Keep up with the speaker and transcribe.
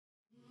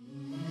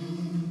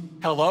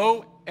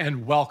Hello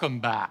and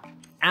welcome back.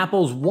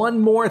 Apple's One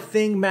More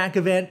Thing Mac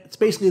event. It's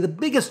basically the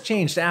biggest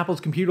change to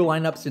Apple's computer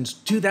lineup since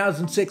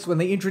 2006 when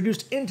they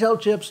introduced Intel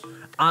chips.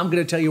 I'm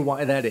going to tell you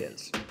why that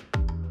is.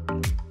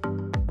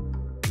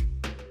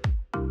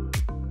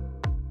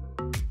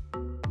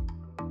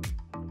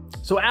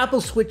 So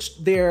Apple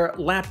switched their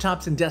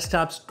laptops and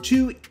desktops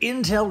to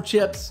Intel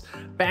chips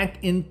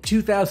back in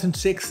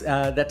 2006.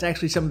 That's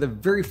actually some of the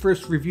very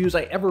first reviews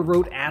I ever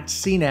wrote at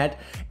CNET.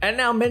 And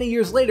now many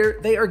years later,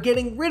 they are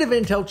getting rid of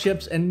Intel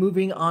chips and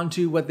moving on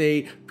to what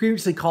they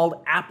previously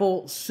called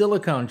Apple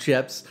Silicon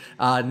chips.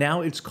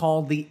 Now it's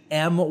called the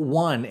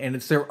M1, and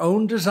it's their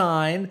own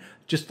design.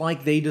 Just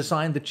like they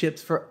designed the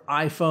chips for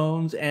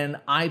iPhones and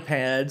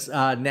iPads,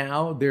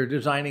 now they're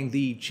designing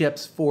the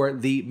chips for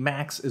the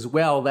Macs as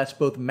well. That's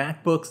both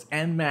MacBooks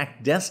and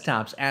Mac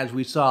desktops, as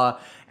we saw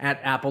at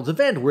Apple's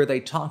event, where they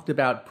talked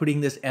about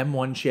putting this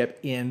M1 chip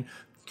in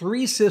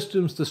 3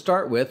 systems to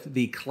start with: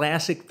 the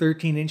classic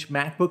 13-inch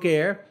MacBook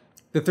Air,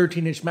 the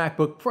 13-inch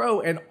MacBook Pro,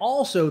 and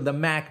also the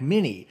Mac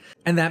Mini.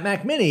 And that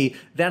Mac Mini,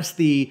 that's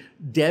the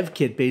dev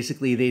kit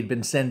basically they'd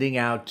been sending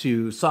out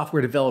to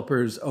software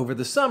developers over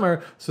the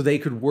summer so they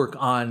could work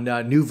on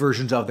new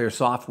versions of their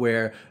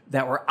software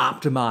that were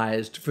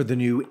optimized for the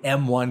new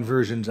M1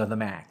 versions of the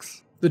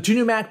Macs. The 2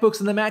 new MacBooks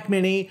and the Mac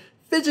Mini,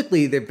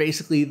 physically, they're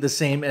basically the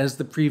same as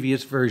the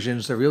previous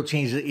versions. The real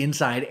change is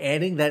inside,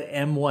 adding that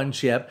M1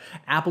 chip.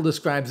 Apple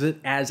describes it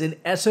as an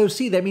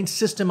SoC. That means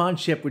system on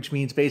chip, which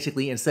means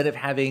basically instead of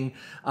having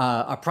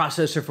a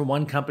processor from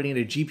one company and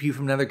a GPU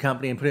from another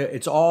company, and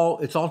it's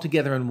all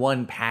together in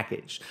one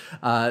package.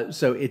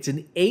 So it's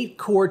an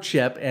 8-core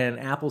chip, and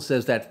Apple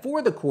says that 4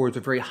 of the cores are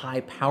very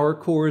high power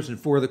cores, and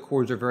 4 of the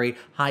cores are very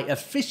high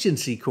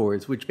efficiency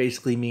cores, which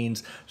basically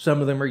means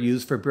some of them are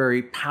used for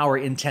very power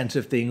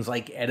intensive things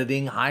like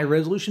editing high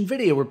resolution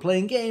video or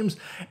playing games,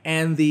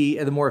 and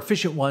the more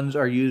efficient ones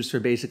are used for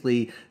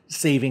basically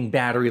saving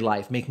battery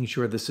life, making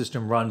sure the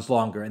system runs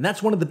longer. And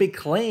that's one of the big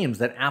claims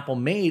that Apple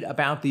made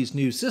about these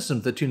new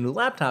systems, the 2 new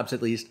laptops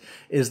at least,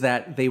 is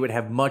that they would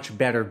have much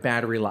better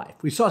battery life.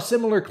 We saw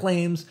similar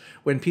claims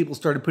when people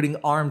started putting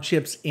ARM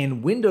chips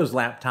in Windows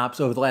laptops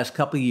over the last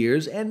couple of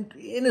years, and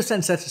in a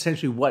sense that's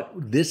essentially what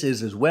this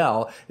is as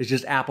well. It's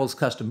just Apple's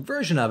custom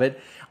version of it.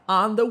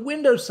 On the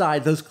Windows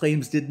side, those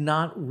claims did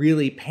not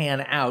really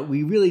pan out.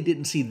 We really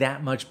didn't see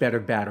that much better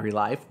battery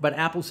life, but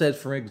Apple says,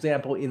 for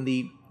example, in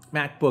the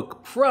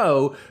MacBook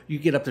Pro, you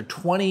get up to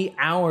 20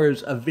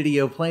 hours of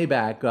video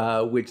playback,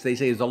 which they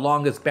say is the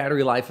longest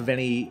battery life of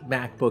any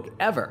MacBook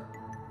ever.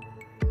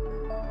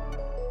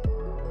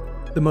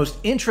 The most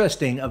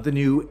interesting of the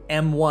new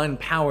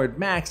M1 powered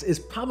Macs is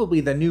probably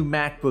the new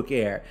MacBook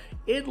Air.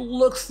 It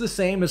looks the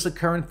same as the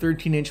current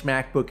 13-inch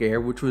MacBook Air,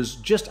 which was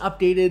just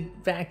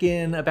updated back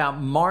in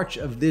about March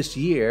of this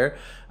year.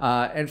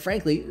 And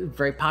frankly,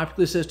 very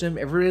popular system.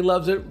 Everybody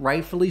loves it,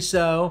 rightfully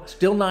so.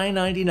 Still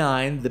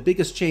 $999. The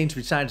biggest change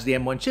besides the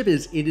M1 chip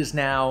is it is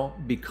now,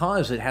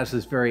 because it has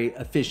this very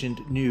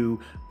efficient new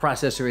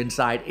processor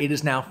inside, it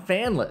is now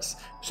fanless.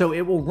 So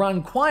it will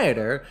run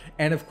quieter.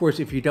 And of course,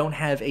 if you don't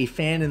have a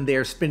fan in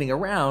there spinning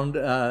around,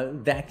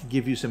 that can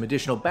give you some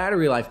additional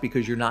battery life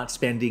because you're not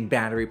spending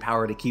battery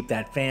power to keep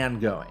that fan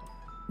going.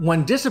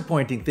 One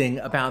disappointing thing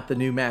about the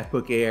new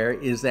MacBook Air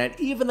is that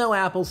even though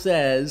Apple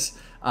says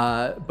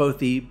both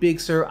the Big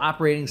Sur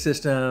operating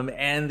system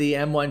and the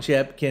M1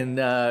 chip can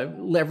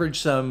leverage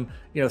some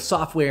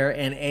software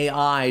and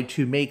AI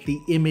to make the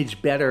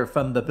image better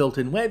from the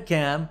built-in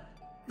webcam,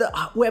 the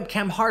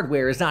webcam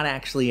hardware is not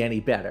actually any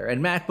better.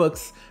 And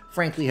MacBooks,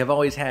 frankly, have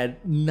always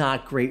had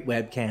not great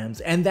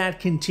webcams, and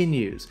that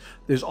continues.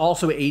 There's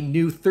also a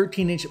new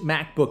 13-inch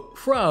MacBook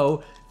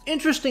Pro.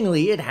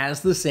 Interestingly, it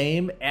has the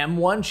same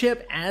M1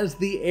 chip as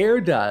the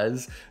Air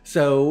does,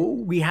 so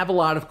we have a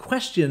lot of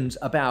questions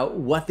about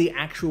what the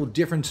actual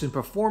difference in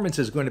performance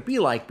is going to be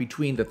like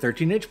between the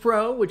 13-inch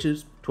Pro, which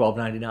is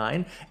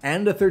 $1299,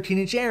 and the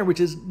 13-inch Air, which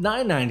is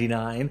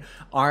 $999.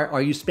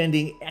 Are you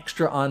spending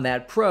extra on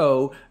that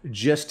Pro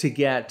just to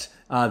get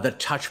the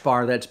touch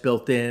bar that's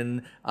built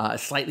in, a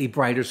slightly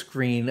brighter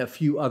screen, a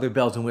few other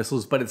bells and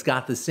whistles, but it's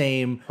got the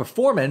same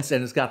performance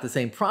and it's got the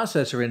same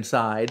processor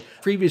inside?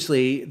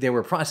 Previously, there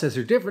were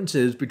processor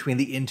differences between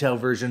the Intel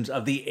versions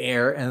of the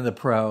Air and the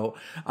Pro.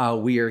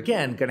 We are,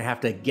 again, going to have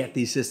to get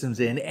these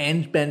systems in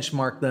and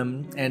benchmark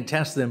them and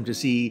test them to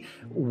see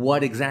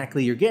what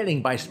exactly you're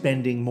getting by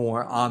spending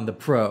more on the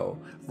Pro.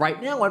 Right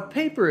now, on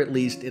paper at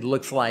least, it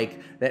looks like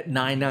that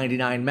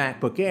 $999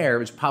 MacBook Air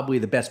is probably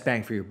the best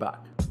bang for your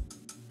buck.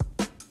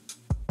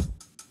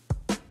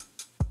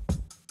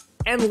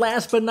 And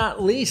last but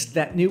not least,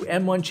 that new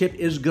M1 chip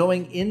is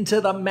going into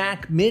the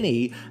Mac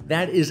Mini.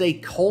 That is a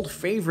cult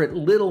favorite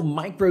little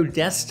micro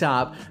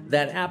desktop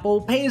that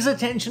Apple pays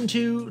attention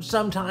to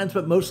sometimes,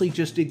 but mostly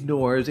just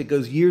ignores. It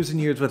goes years and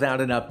years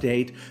without an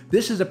update.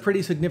 This is a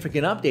pretty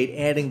significant update,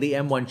 adding the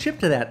M1 chip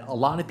to that. A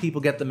lot of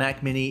people get the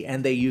Mac Mini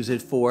and they use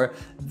it for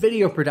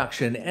video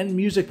production and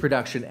music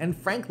production. And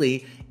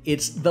frankly,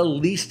 It's the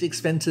least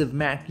expensive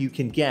Mac you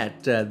can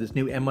get. This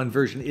new M1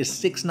 version is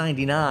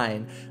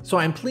 $699, so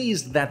I'm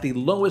pleased that the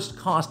lowest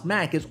cost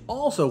Mac is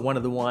also one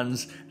of the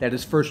ones that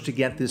is first to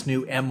get this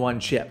new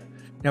M1 chip.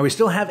 Now, we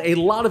still have a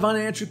lot of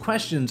unanswered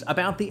questions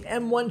about the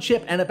M1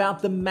 chip and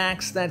about the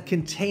Macs that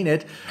contain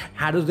it.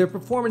 How does their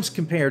performance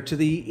compare to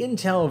the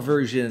Intel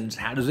versions?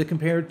 How does it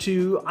compare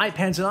to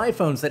iPads and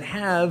iPhones that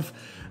have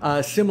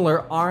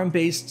similar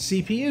ARM-based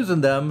CPUs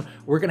in them?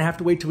 We're going to have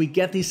to wait till we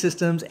get these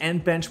systems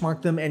and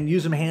benchmark them and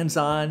use them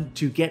hands-on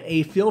to get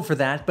a feel for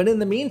that. But in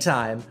the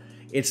meantime,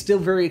 it's still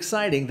very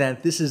exciting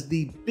that this is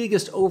the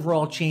biggest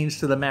overall change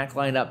to the Mac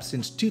lineup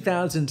since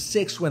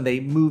 2006 when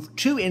they moved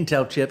to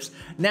Intel chips.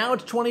 Now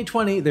it's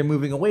 2020, they're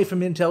moving away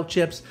from Intel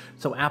chips,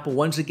 so Apple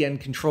once again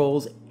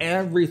controls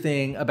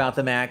everything about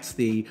the Macs,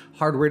 the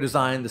hardware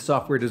design, the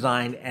software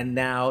design, and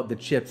now the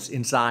chips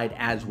inside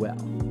as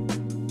well.